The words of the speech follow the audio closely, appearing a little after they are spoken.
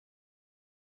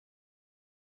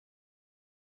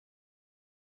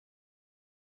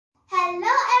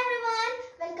Hello everyone,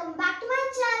 welcome back to my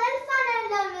channel Fun and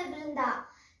Learn with Brinda.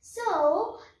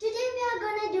 So today we are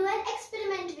gonna do an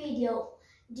experiment video.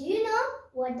 Do you know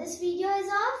what this video is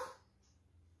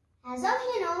of? As of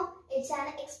you know, it's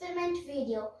an experiment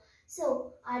video.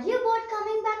 So are you both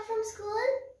coming back from school?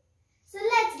 So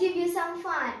let's give you some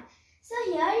fun. So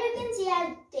here you can see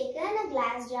I've taken a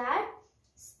glass jar.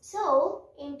 So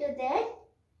into that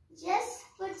just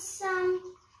put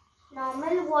some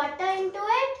normal water into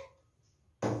it.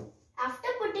 After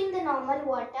putting the normal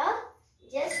water,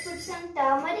 just put some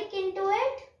turmeric into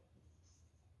it.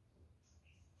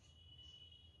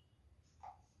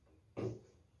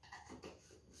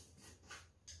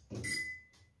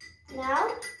 Now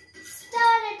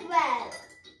stir it well.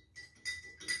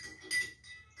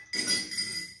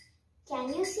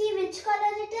 Can you see which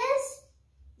color it is?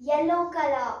 Yellow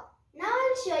color. Now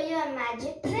I'll show you a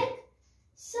magic trick.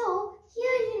 So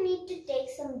here you need to take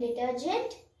some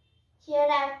detergent. Here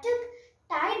I took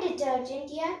Tide detergent.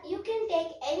 Here you can take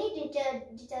any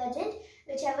detergent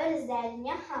whichever is there in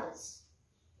your house.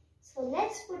 So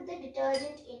let's put the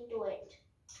detergent into it.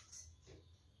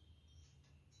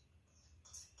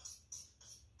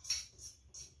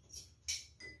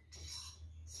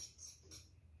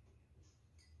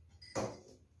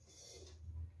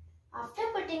 After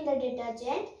putting the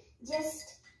detergent,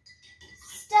 just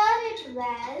stir it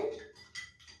well.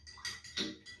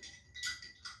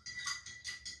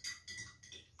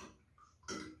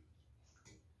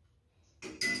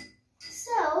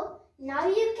 So now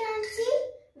you can see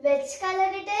which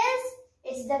color it is.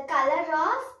 It's the color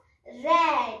of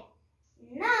red.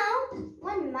 Now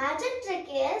one magic trick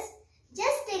is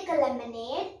just take a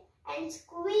lemonade and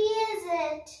squeeze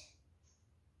it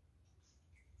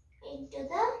into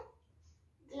the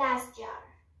glass jar.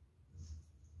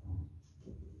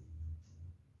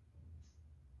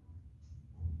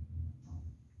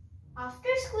 After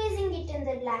squeezing it in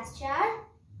the glass jar,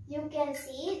 you can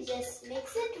see, just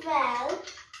mix it well.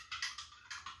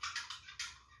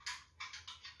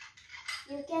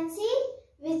 You can see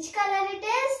which color it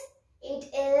is. It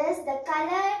is the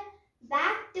color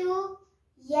back to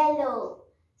yellow.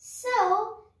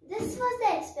 So, this was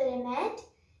the experiment.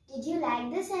 Did you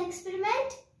like this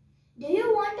experiment? Do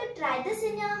you want to try this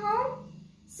in your home?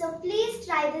 So, please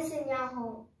try this in your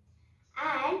home.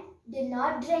 And do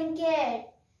not drink it.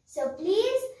 So,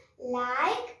 please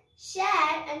like,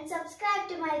 share and subscribe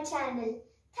to my channel.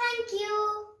 Thank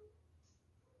you.